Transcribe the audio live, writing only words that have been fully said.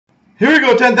Here we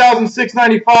go,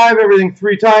 10,695. Everything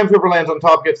 3 times. Whoever lands on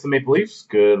top gets the Maple Leafs.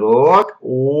 Good luck.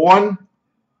 1,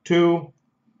 2,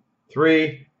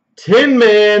 3. Tin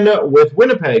Man with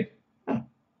Winnipeg. There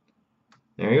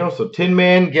you go. So Tin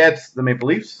Man gets the Maple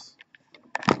Leafs.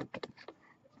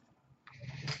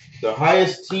 The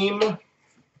highest team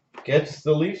gets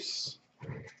the Leafs.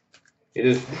 It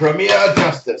is Premier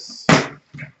Justice.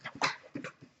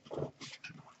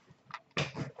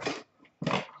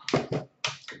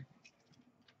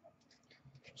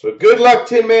 So good luck,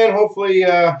 Tin Man. Hopefully you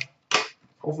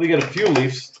get a few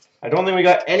Leafs. I don't think we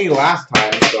got any last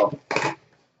time, so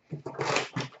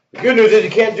the good news is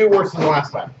you can't do worse than the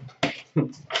last time.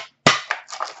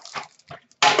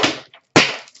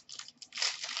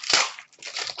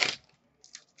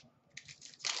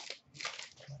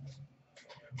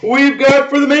 We've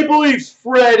got for the Maple Leafs,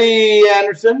 Freddie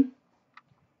Anderson.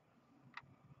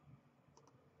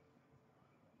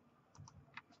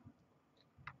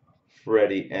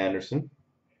 Freddie Anderson.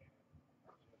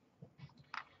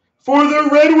 For the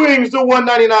Red Wings, the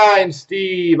 199,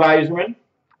 Steve Yzerman.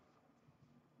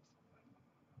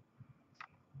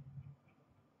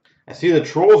 I see the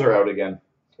Trolls are out again.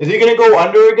 Is he going to go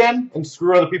under again and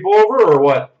screw other people over, or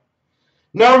what?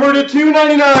 Number to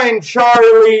 299,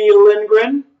 Charlie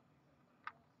Lindgren.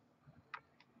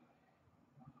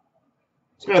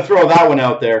 Just going to throw that one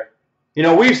out there. You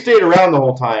know, we've stayed around the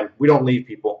whole time. We don't leave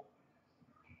people.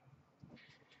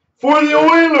 For the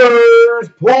Oilers,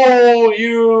 Paul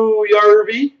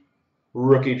Yarvi,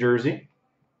 rookie jersey.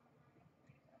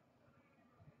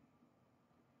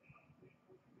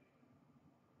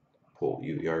 Paul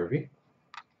Yarvi.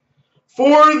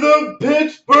 For the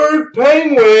Pittsburgh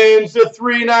Penguins, the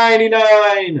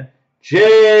 399,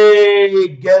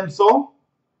 Jay Gensel.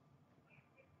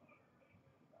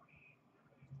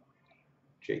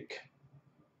 Jake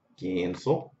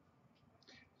Gensel.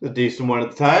 A decent one at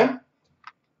the time.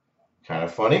 Kind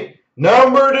of funny.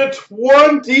 Number to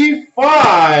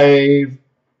 25,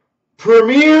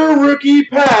 Premier Rookie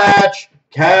Patch,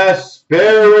 Kasperi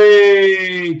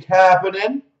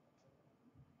Kapanen.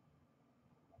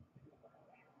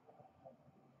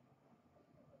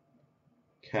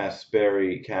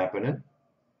 Kasperi Kapanen.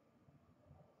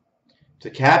 It's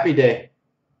a Cappy Day.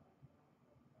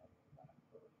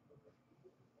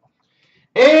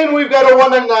 And we've got a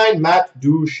 199, Matt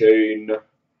Duchene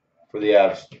for the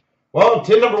Avs. Well,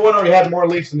 tin number 1 already had more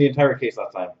Leafs than the entire case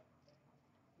last time.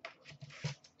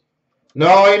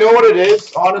 No, you know what it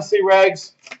is, honestly,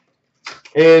 Rags?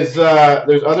 Is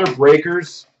there's other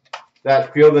breakers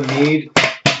that feel the need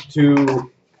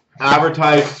to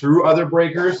advertise through other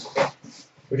breakers,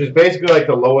 which is basically like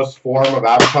the lowest form of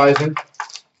advertising.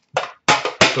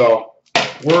 So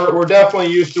we're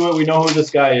definitely used to it. We know who this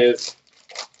guy is.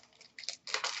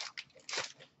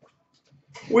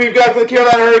 We've got for the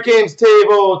Carolina Hurricanes,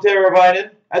 Teuvo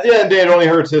Teravainen. At the end of the day, it only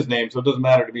hurts his name, so it doesn't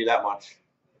matter to me that much.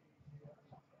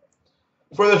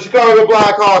 For the Chicago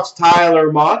Blackhawks, Tyler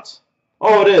Mott.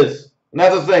 Oh, it is. And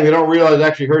that's the thing. They don't realize it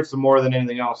actually hurts them more than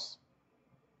anything else.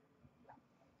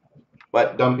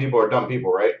 But dumb people are dumb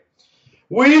people, right?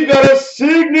 We've got a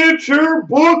signature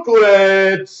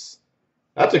booklet.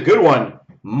 That's a good one.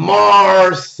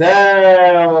 Marcel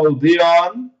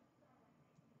Dion.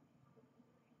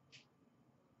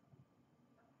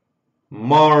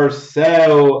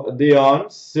 Marcel Dion,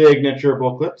 signature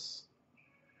booklets.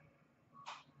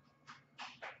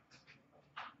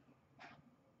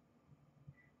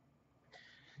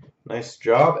 Nice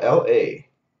job, LA.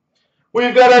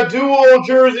 We've got a dual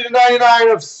jersey to 99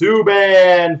 of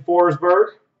Subban Forsberg.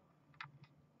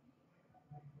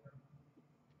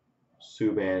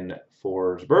 Subban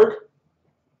Forsberg.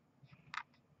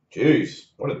 Jeez,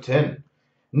 what a 10.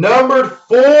 Numbered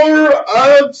 4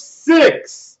 of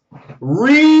 6.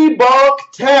 Reebok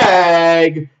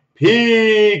tag,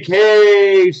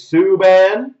 PK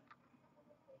Subban.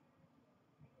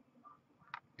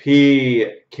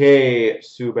 PK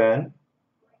Subban.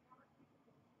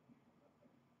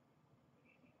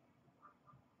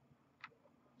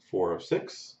 Four of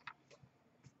 6.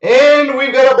 And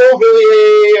we've got a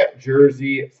Beauvillier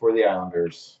jersey for the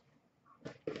Islanders.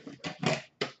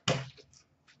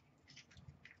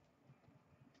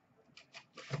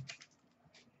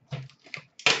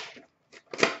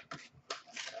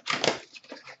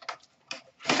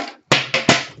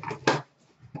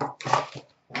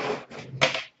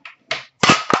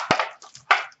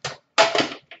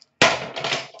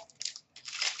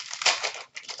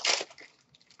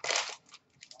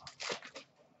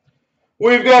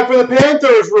 We've got for the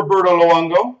Panthers, Roberto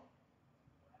Luongo.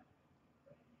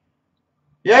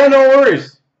 Yeah, no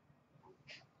worries.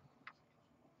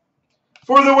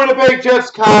 For the Winnipeg Jets,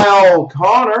 Kyle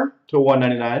Connor to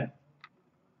 199.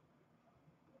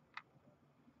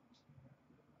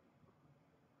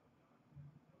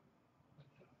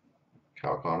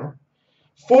 Kyle Connor.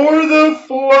 For the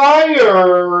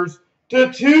Flyers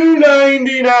to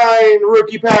 299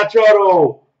 rookie patch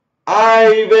auto,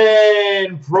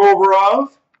 Ivan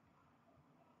Provorov.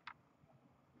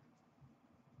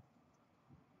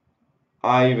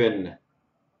 Ivan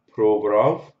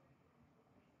Provorov.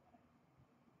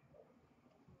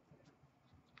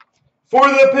 For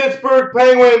the Pittsburgh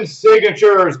Penguins,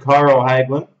 signatures, Carl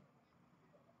Hagelin.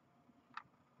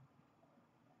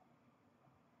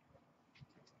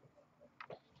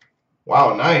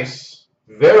 Wow, nice.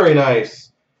 Very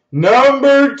nice.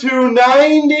 Number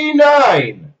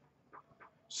 299.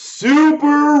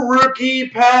 Super Rookie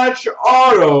Patch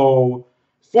Auto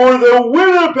for the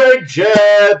Winnipeg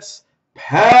Jets,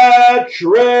 Patrick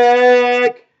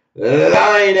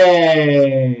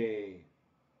Laine.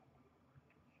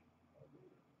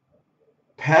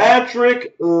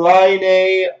 Patrick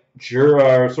Laine,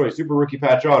 Super Rookie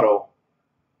Patch Auto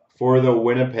for the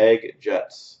Winnipeg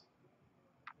Jets.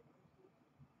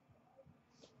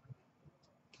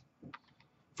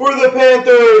 For the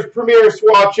Panthers, premier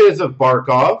swatches of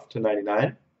Barkov to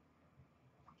 99.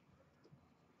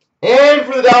 And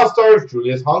for the Dallas Stars,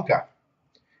 Julius Honka.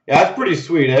 Yeah, that's pretty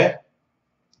sweet, eh?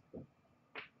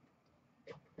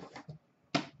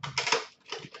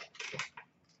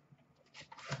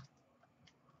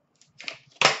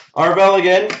 Arvel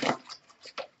again.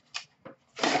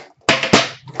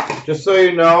 Just so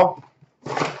you know,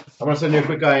 I'm going to send you a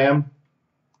quick IM.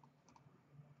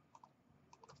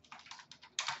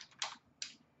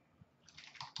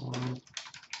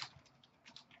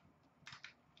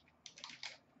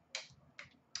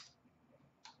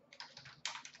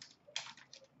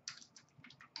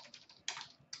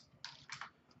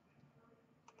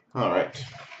 All right.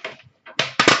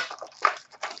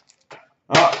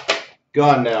 Ah,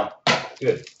 gone now.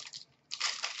 Good.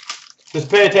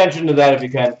 Just pay attention to that if you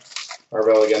can.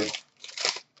 Arvel again.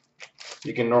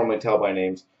 You can normally tell by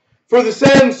names. For the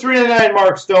Sens, 399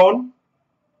 Mark Stone.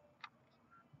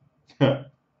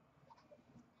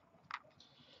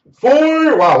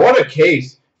 Wow, what a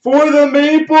case. For the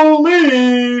Maple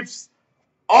Leafs,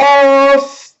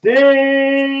 Austin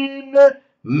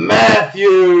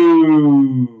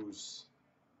Matthews.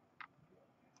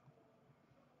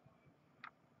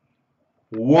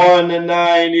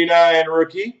 199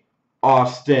 rookie,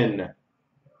 Austin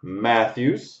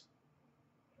Matthews.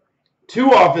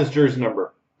 2 off his jersey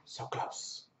number. So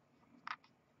close.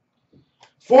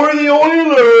 For the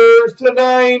Oilers to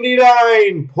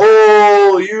 99,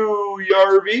 Paul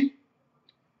Yarvi.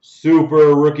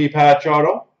 Super Rookie Patch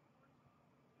Auto.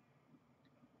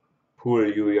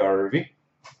 Paul Yarvi.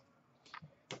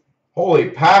 Holy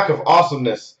pack of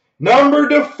awesomeness. Number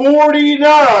to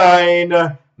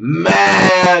 49,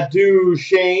 Matt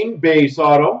Duchene, base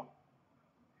auto.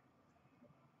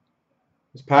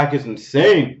 This pack is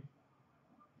insane.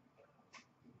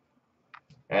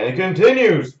 And it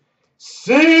continues.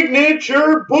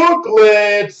 Signature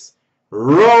booklets,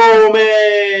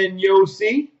 Roman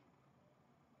Josi.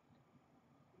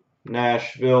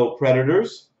 Nashville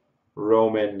Predators,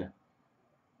 Roman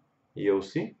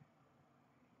Josi.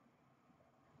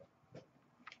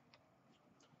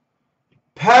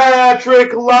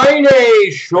 Patrick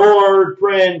Laine, short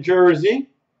print jersey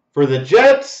for the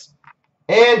Jets.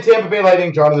 And Tampa Bay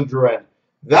Lightning, Jonathan Drouin.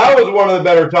 That was one of the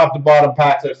better top-to-bottom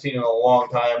packs I've seen in a long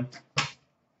time.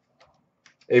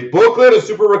 A booklet, a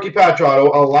Super Rookie Patch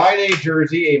Auto, a Laine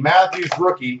jersey, a Matthews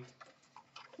rookie,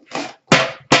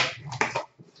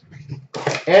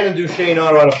 and a Duchene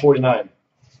auto out of 49.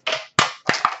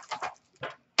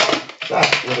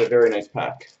 That was a very nice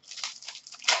pack.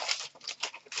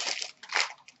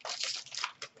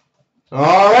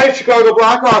 All right, Chicago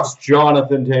Blackhawks,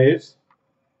 Jonathan Toews,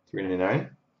 $3.99.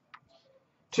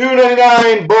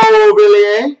 $2.99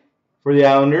 Beauvillier for the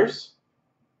Islanders.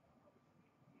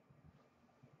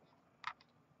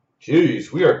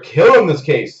 Jeez, we are killing this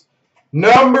case.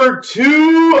 Number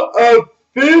 2 of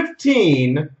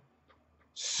 15,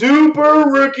 Super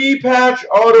Rookie Patch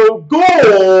Auto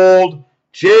Gold,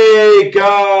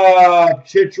 Jacob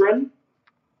Chitrin.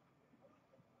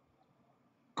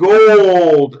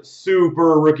 Gold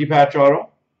Super Rookie Patch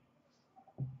Auto,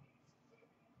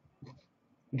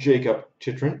 Jacob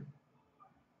Chitrin.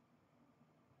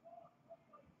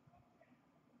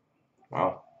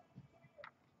 Wow.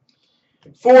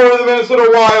 For the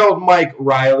Minnesota Wild, Mike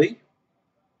Riley,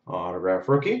 autograph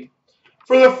rookie.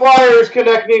 For the Flyers,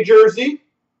 Konechny jersey.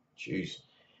 Jeez.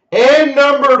 And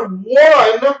numbered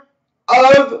 1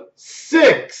 of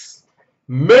 6,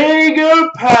 Mega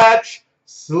Patch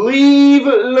Sleeve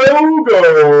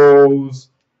Logos,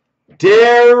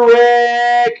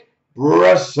 Derek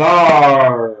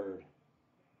Brassard.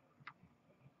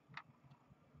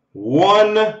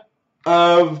 1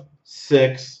 of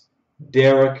 6,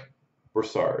 Derek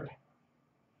Brassard.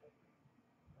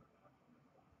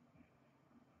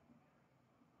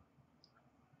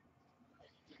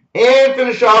 And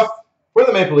finish off for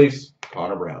the Maple Leafs,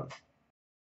 Connor Brown.